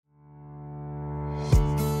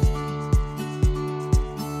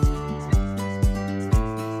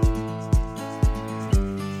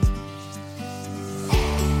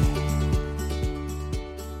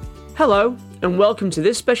Hello, and welcome to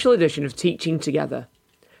this special edition of Teaching Together.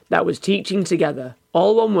 That was Teaching Together,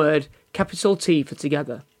 all one word, capital T for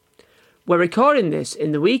together. We're recording this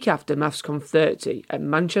in the week after MathsConf30 at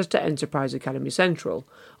Manchester Enterprise Academy Central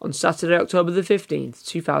on Saturday, October the 15th,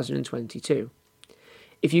 2022.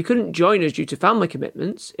 If you couldn't join us due to family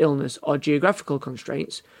commitments, illness or geographical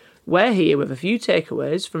constraints, we're here with a few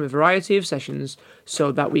takeaways from a variety of sessions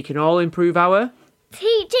so that we can all improve our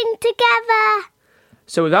Teaching Together.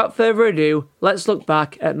 So without further ado, let's look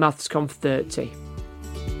back at MathsConf30.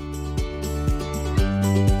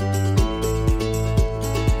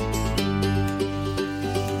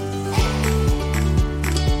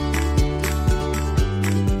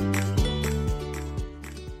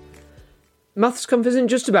 MathsConf isn't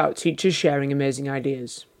just about teachers sharing amazing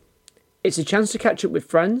ideas. It's a chance to catch up with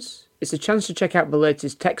friends, it's a chance to check out the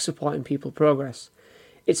latest tech supporting people progress,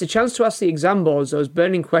 it's a chance to ask the exam boards those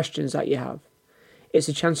burning questions that you have, it's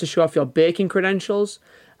a chance to show off your baking credentials,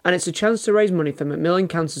 and it's a chance to raise money for Macmillan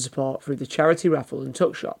Cancer Support through the charity raffle and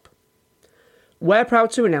tuck shop. We're proud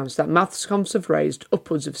to announce that MathsConfs have raised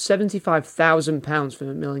upwards of £75,000 for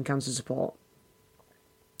Macmillan Cancer Support.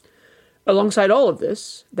 Alongside all of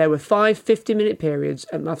this, there were 5 50-minute periods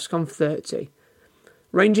at MathsConf30,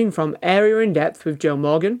 ranging from Area in Depth with Joe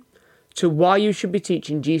Morgan to Why You Should Be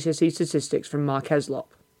Teaching GCSE Statistics from Mark Heslop.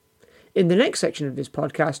 In the next section of this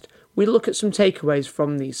podcast, we look at some takeaways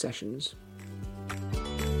from these sessions.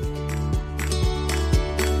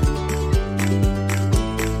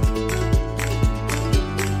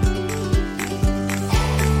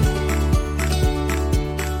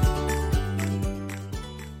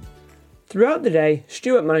 Throughout the day,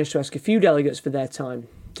 Stuart managed to ask a few delegates for their time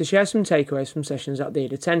to share some takeaways from sessions that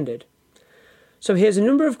they'd attended. So here's a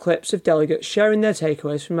number of clips of delegates sharing their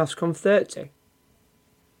takeaways from MathsConf30.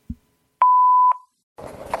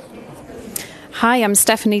 Hi, I'm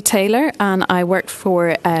Stephanie Taylor and I work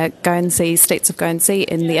for Guernsey, States of Guernsey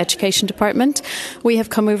in the Education Department. We have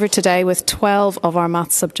come over today with 12 of our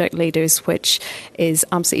maths subject leaders, which is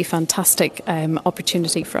absolutely fantastic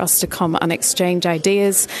opportunity for us to come and exchange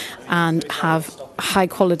ideas and have high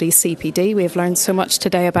quality CPD. We have learned so much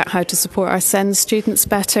today about how to support our SEND students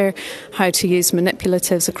better, how to use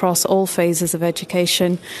manipulatives across all phases of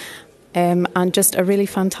education, and just a really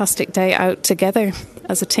fantastic day out together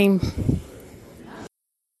as a team.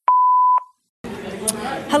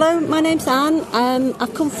 Hello, my name's Anne.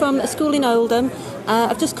 I've come from a school in Oldham.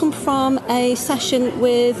 I've just come from a session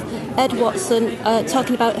with Ed Watson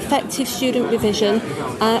talking about effective student revision.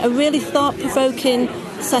 A really thought-provoking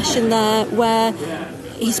session there where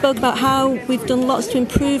he spoke about how we've done lots to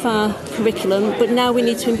improve our curriculum, but now we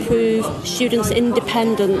need to improve students'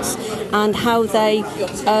 independence and how they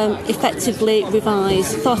effectively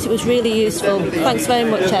revise. Thought it was really useful. Thanks very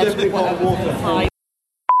much, Ed.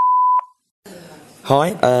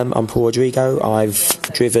 Hi, I'm Paul Rodrigo. I've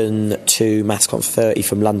driven to MathsConf30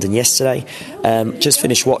 from London yesterday. Just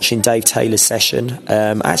finished watching Dave Taylor's session.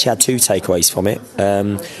 I actually had 2 takeaways from it.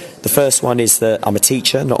 The first one is that I'm a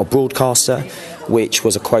teacher, not a broadcaster, which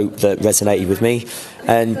was a quote that resonated with me.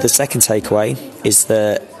 And the second takeaway is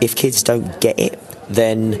that if kids don't get it,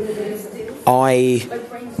 then I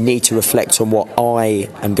need to reflect on what I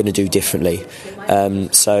am going to do differently.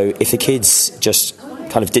 So if the kids just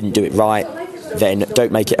kind of didn't do it right, then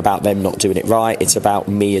don't make it about them not doing it right. It's about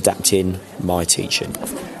me adapting my teaching.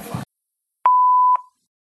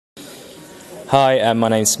 Hi, my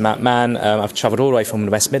name's Matt Mann. I've travelled all the way from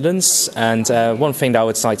the West Midlands, and one thing that I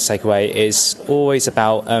would like to take away is always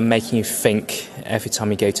about making you think every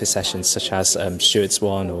time you go to a session, such as Stuart's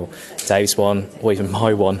one or Dave's one or even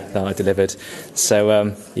my one that I delivered.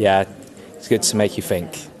 So it's good to make you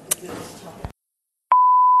think.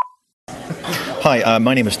 Hi,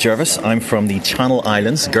 my name is Jervis. I'm from the Channel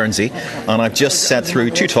Islands, Guernsey, and I've just sat through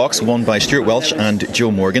 2 talks, one by Stuart Welch and Joe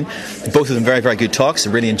Morgan. Both of them very, very good talks. I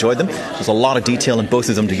really enjoyed them. There's a lot of detail in both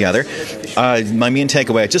of them together. My main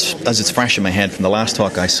takeaway, just as it's fresh in my head from the last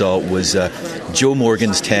talk I saw, was Joe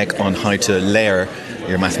Morgan's take on how to layer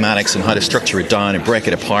your mathematics and how to structure it down and break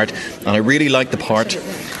it apart. And I really liked the part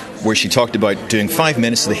where she talked about doing 5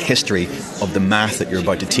 minutes of the history of the math that you're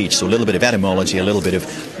about to teach. So a little bit of etymology, a little bit of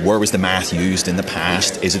where was the math used in the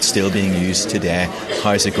past, is it still being used today,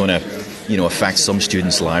 how is it going to affect some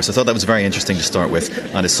students' lives. I thought that was very interesting to start with,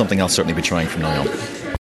 and it's something I'll certainly be trying from now on.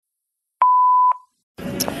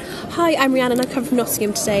 Hi, I'm Rhiannon and I come from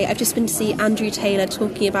Nottingham today. I've just been to see Andrew Taylor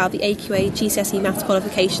talking about the AQA GCSE maths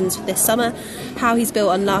qualifications for this summer, how he's built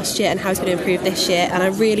on last year and how he's going to improve this year, and I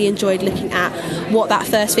really enjoyed looking at what that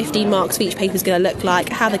first 15 marks for each paper is going to look like,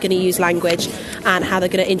 how they're going to use language and how they're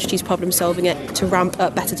going to introduce problem solving it to ramp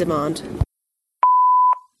up better demand.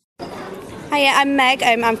 Hiya, I'm Meg.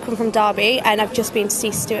 I'm come from Derby, and I've just been to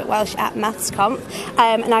see Stuart Welsh at MathsConf.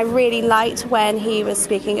 And I really liked when he was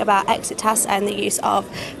speaking about exit tasks and the use of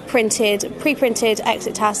pre-printed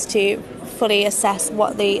exit tasks to fully assess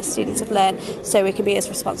what the students have learned, so we can be as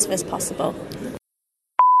responsive as possible.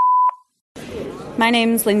 My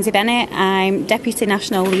name's Lindsay Bennett. I'm Deputy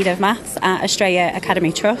National Leader of Maths at Australia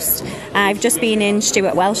Academy Trust. I've just been in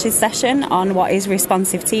Stuart Welsh's session on what is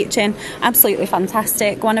responsive teaching. Absolutely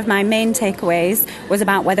fantastic. One of my main takeaways was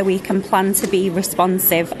about whether we can plan to be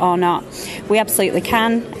responsive or not. We absolutely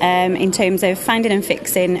can, in terms of finding and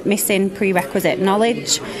fixing missing prerequisite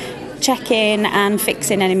knowledge, checking and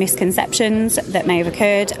fixing any misconceptions that may have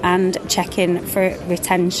occurred, and checking for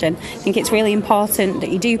retention. I think it's really important that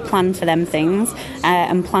you do plan for them things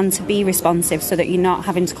and plan to be responsive so that you're not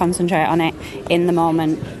having to concentrate on it in the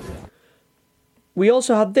moment. We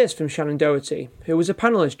also had this from Shannon Doherty, who was a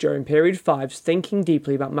panellist during Period 5's Thinking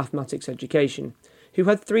Deeply About Mathematics Education, who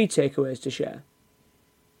had 3 takeaways to share.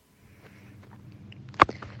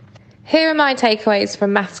 Here are my takeaways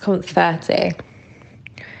from MathsConf30.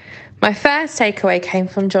 My first takeaway came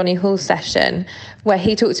from Johnny Hall's session, where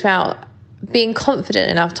he talked about being confident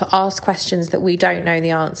enough to ask questions that we don't know the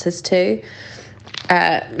answers to.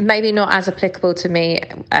 Maybe not as applicable to me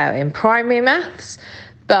in primary maths,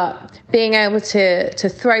 but being able to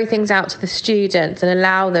throw things out to the students and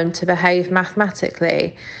allow them to behave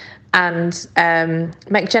mathematically and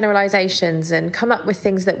make generalisations and come up with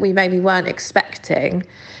things that we maybe weren't expecting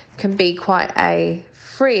can be quite a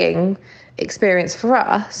freeing experience for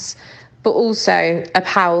us, but also a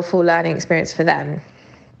powerful learning experience for them.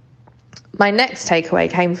 My next takeaway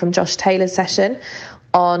came from Josh Taylor's session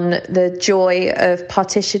on the joy of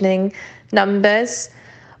partitioning numbers.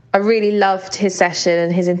 I really loved his session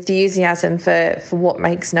and his enthusiasm for what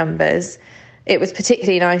makes numbers. It was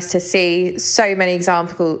particularly nice to see so many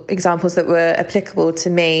examples that were applicable to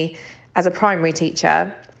me as a primary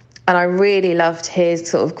teacher. And I really loved his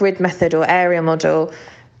sort of grid method or area model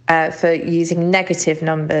for using negative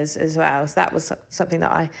numbers as well. So that was something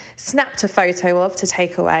that I snapped a photo of to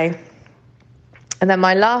take away. And then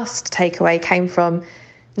my last takeaway came from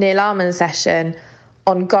Neil Arman's session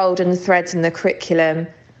on golden threads in the curriculum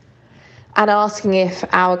and asking if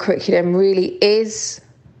our curriculum really is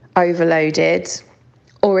overloaded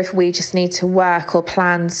or if we just need to work or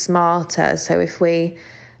plan smarter. So if we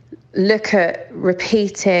look at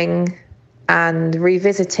repeating and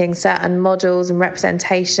revisiting certain models and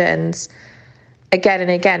representations again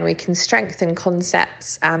and again, we can strengthen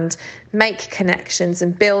concepts and make connections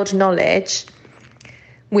and build knowledge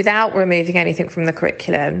without removing anything from the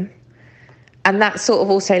curriculum. And that's sort of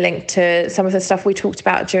also linked to some of the stuff we talked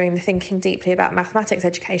about during the Thinking Deeply About Mathematics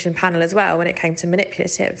Education panel as well, when it came to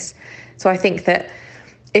manipulatives. So I think that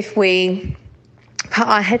if we put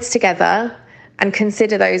our heads together and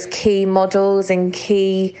consider those key models and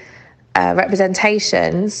key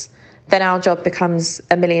representations, then our job becomes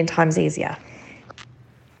a million times easier.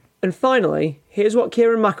 And finally, here's what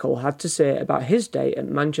Kieran Mackle had to say about his day at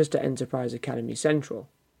Manchester Enterprise Academy Central.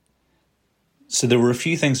 So there were a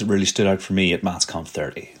few things that really stood out for me at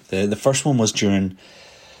MathsConf30. The first one was during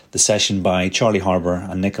the session by Charlie Harbour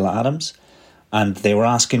and Nicola Adams, and they were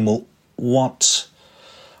asking, well, what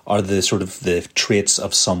are the sort of the traits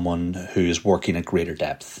of someone who is working at greater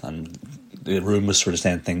depth? And the room was sort of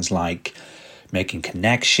saying things like making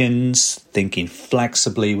connections, thinking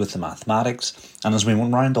flexibly with the mathematics. And as we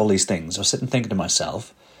went around all these things, I was sitting thinking to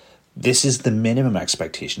myself, this is the minimum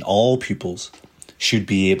expectation. All pupils should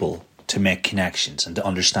be able to make connections and to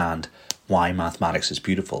understand why mathematics is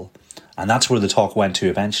beautiful. And that's where the talk went to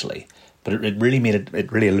eventually. But it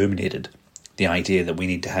really illuminated the idea that we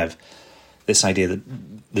need to have this idea that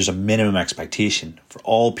there's a minimum expectation for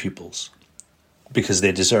all pupils because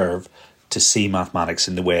they deserve to see mathematics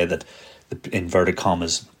in the way that the inverted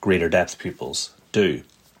commas greater depth pupils do.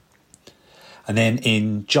 And then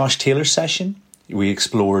in Josh Taylor's session, we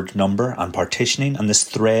explored number and partitioning and this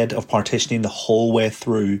thread of partitioning the whole way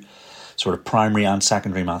through sort of primary and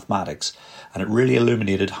secondary mathematics. And it really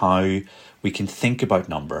illuminated how we can think about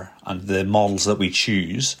number and the models that we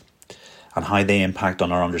choose and how they impact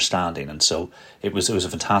on our understanding. And so it was a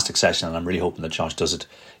fantastic session, and I'm really hoping that Josh does it,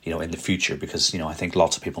 in the future, because, I think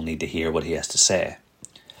lots of people need to hear what he has to say.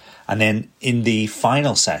 And then in the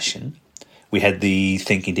final session, we had the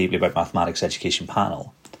Thinking Deeply About Mathematics Education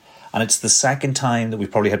panel. And it's the second time that we've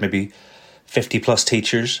probably had maybe 50 plus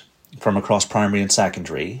teachers from across primary and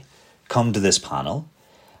secondary come to this panel.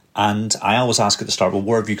 And I always ask at the start, well,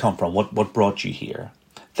 where have you come from? What brought you here?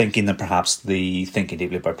 Thinking that perhaps the Thinking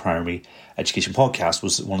Deeply About Primary Education podcast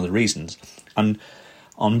was one of the reasons. And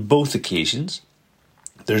on both occasions,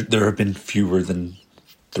 there have been fewer than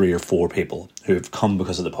 3 or 4 people who have come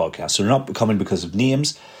because of the podcast. So they're not coming because of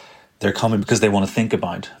names, they're coming because they want to think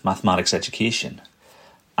about mathematics education.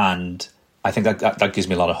 And I think that gives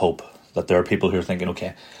me a lot of hope, that there are people who are thinking,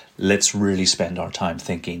 okay, let's really spend our time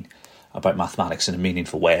thinking about mathematics in a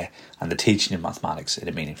meaningful way and the teaching of mathematics in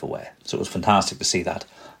a meaningful way. So it was fantastic to see that,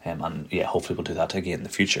 and yeah, hopefully we'll do that again in the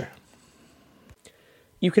future.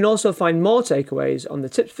 You can also find more takeaways on the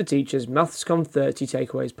Tips for Teachers MathsConf30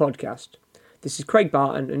 Takeaways podcast. This is Craig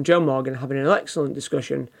Barton and Joe Morgan having an excellent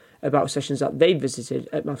discussion about sessions that they visited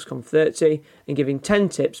at MathsConf30 and giving 10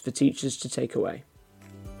 tips for teachers to take away.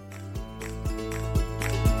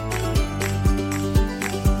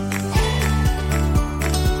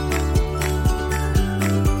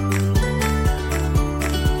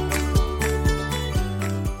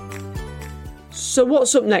 So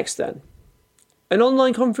what's up next then? An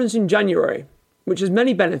online conference in January, which has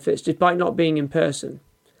many benefits despite not being in person.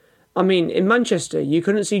 I mean, in Manchester, you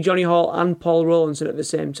couldn't see Johnny Hall and Paul Rowlandson at the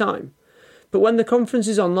same time. But when the conference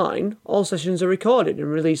is online, all sessions are recorded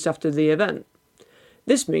and released after the event.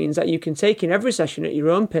 This means that you can take in every session at your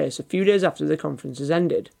own pace a few days after the conference has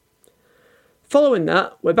ended. Following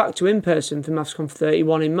that, we're back to in-person for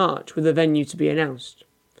MathsConf31 in March, with a venue to be announced.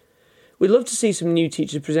 We'd love to see some new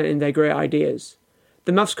teachers presenting their great ideas.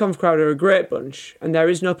 The MathsConf crowd are a great bunch, and there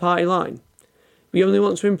is no party line. We only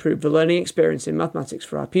want to improve the learning experience in mathematics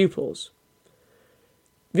for our pupils.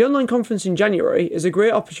 The online conference in January is a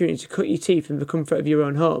great opportunity to cut your teeth in the comfort of your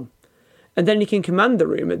own home, and then you can command the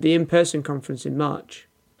room at the in-person conference in March.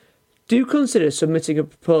 Do consider submitting a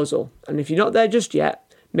proposal, and if you're not there just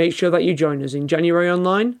yet, make sure that you join us in January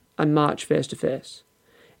online and March face-to-face.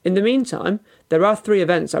 In the meantime, there are 3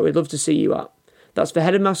 events that we'd love to see you at. That's the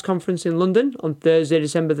Head of Maths Conference in London on Thursday,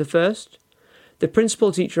 December the 1st, the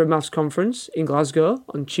Principal Teacher of Maths Conference in Glasgow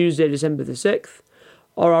on Tuesday, December the 6th,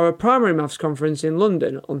 or our Primary Maths Conference in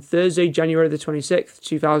London on Thursday, January the 26th,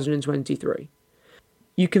 2023.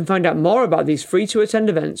 You can find out more about these free-to-attend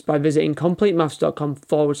events by visiting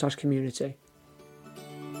completemaths.com/community.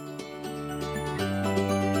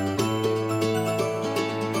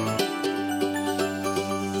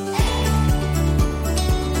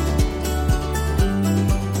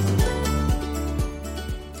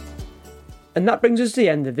 And that brings us to the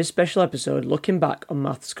end of this special episode looking back on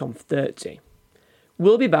MathsConf30.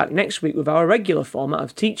 We'll be back next week with our regular format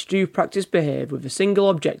of Teach, Do, Practice, Behave with a single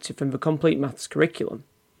objective from the Complete Maths curriculum.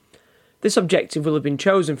 This objective will have been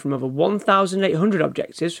chosen from over 1,800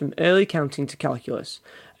 objectives from early counting to calculus,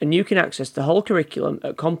 and you can access the whole curriculum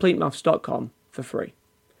at completemaths.com for free.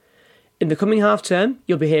 In the coming half term,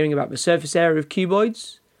 you'll be hearing about the surface area of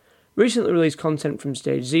cuboids, recently released content from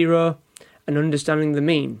Stage 0, and understanding the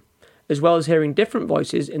mean, as well as hearing different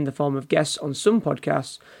voices in the form of guests on some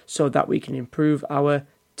podcasts so that we can improve our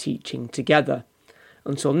teaching together.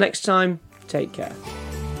 Until next time, take care.